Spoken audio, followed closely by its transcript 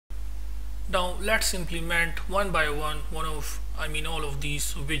Now let's implement one by one all of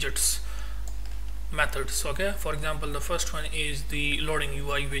these widgets methods. Okay, for example, the first one is the loading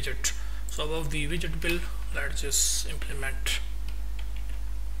UI widget. So above the widget build, let's just implement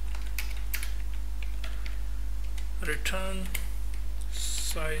return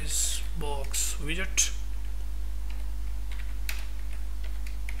size box widget.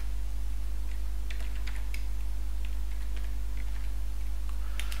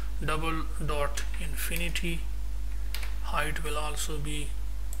 Double dot infinity, height will also be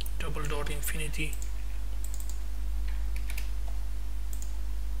double dot infinity,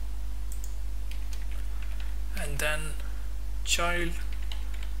 and then child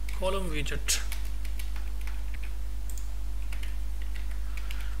column widget,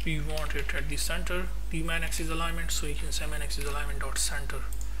 we want it at the center, the main axis alignment, so you can say main axis alignment dot center,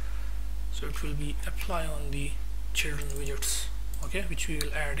 so it will be apply on the children widgets, okay, which we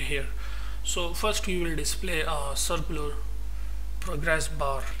will add here. So first we will display a circular progress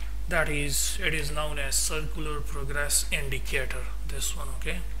bar, that is, it is known as circular progress indicator, this one,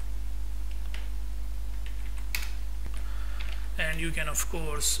 okay. And you can of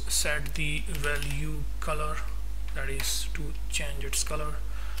course set the value color, that is to change its color.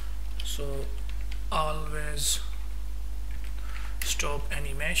 So always stop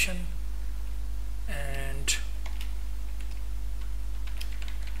animation and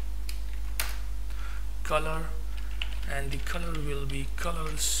color, and the color will be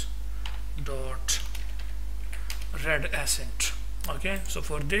colors dot red accent. Okay, so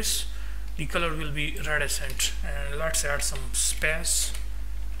for this the color will be red accent, and let's add some space,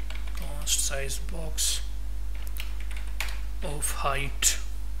 const size box of height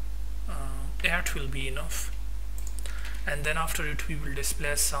 8 will be enough, and then after it we will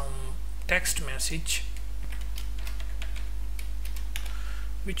display some text message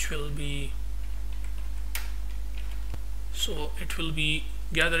which will be, so it will be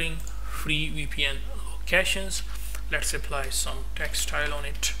gathering free VPN locations. Let's apply some text style on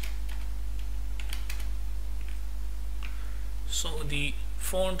it. So the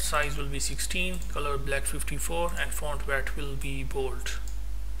font size will be 16, color black 54, and font weight will be bold.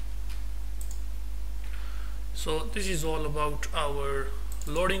 So this is all about our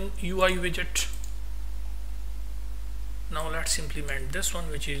loading UI widget. Now let's implement this one,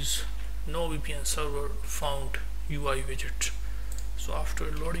 which is no VPN server found UI widget. So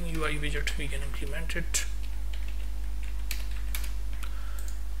after loading UI widget, we can implement it.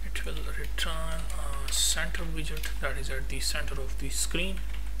 It will return a center widget, that is at the center of the screen.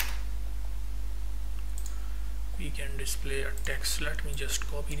 We can display a text. Let me just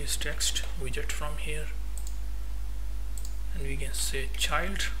copy this text widget from here, and we can say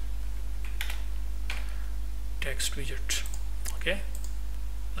child text widget, okay,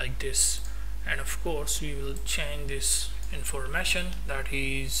 like this. And of course we will change this information, that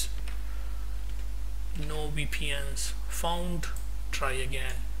is no VPNs found, try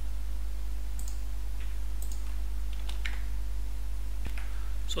again.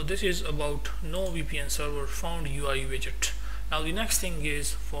 So this is about no VPN server found UI widget. Now the next thing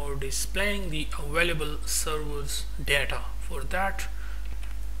is for displaying the available servers data. For that,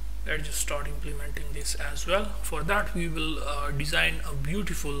 let's just start implementing this as well. For that we will design a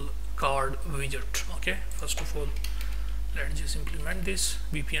beautiful card widget. Okay, first of all let's just implement this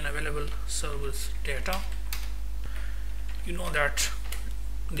VPN available servers data. You know that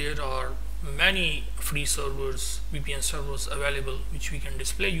there are many free servers, VPN servers available, which we can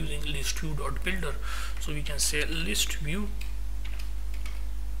display using listview.builder. So we can say listview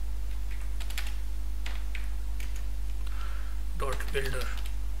builder.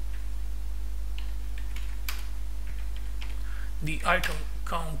 The item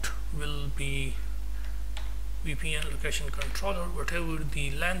count will be VPN location controller, whatever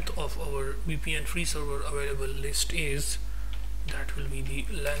the length of our VPN free server available list is, that will be the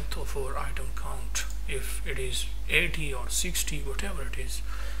length of our item count. If it is 80 or 60, whatever it is.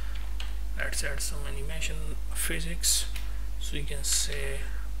 Let's add some animation physics. So you can say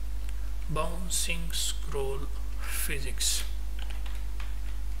bouncing scroll physics.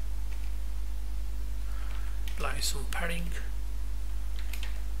 Apply some padding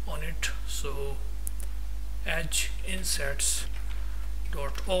on it. So edge insets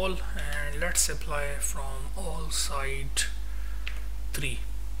dot all, and let's apply from all side 3.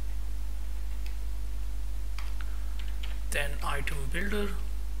 Then item builder,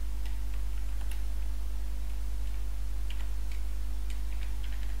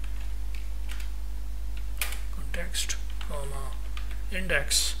 context, comma,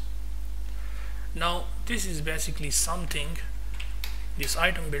 index. Now this is basically something, this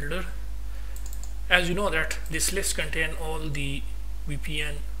item builder, as you know that this list contains all the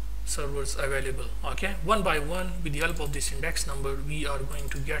VPN servers available. Okay, one by one, with the help of this index number, we are going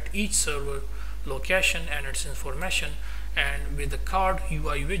to get each server location and its information, and with the card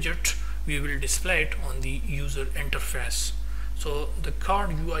UI widget we will display it on the user interface. So the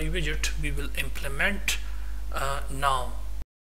card UI widget we will implement now.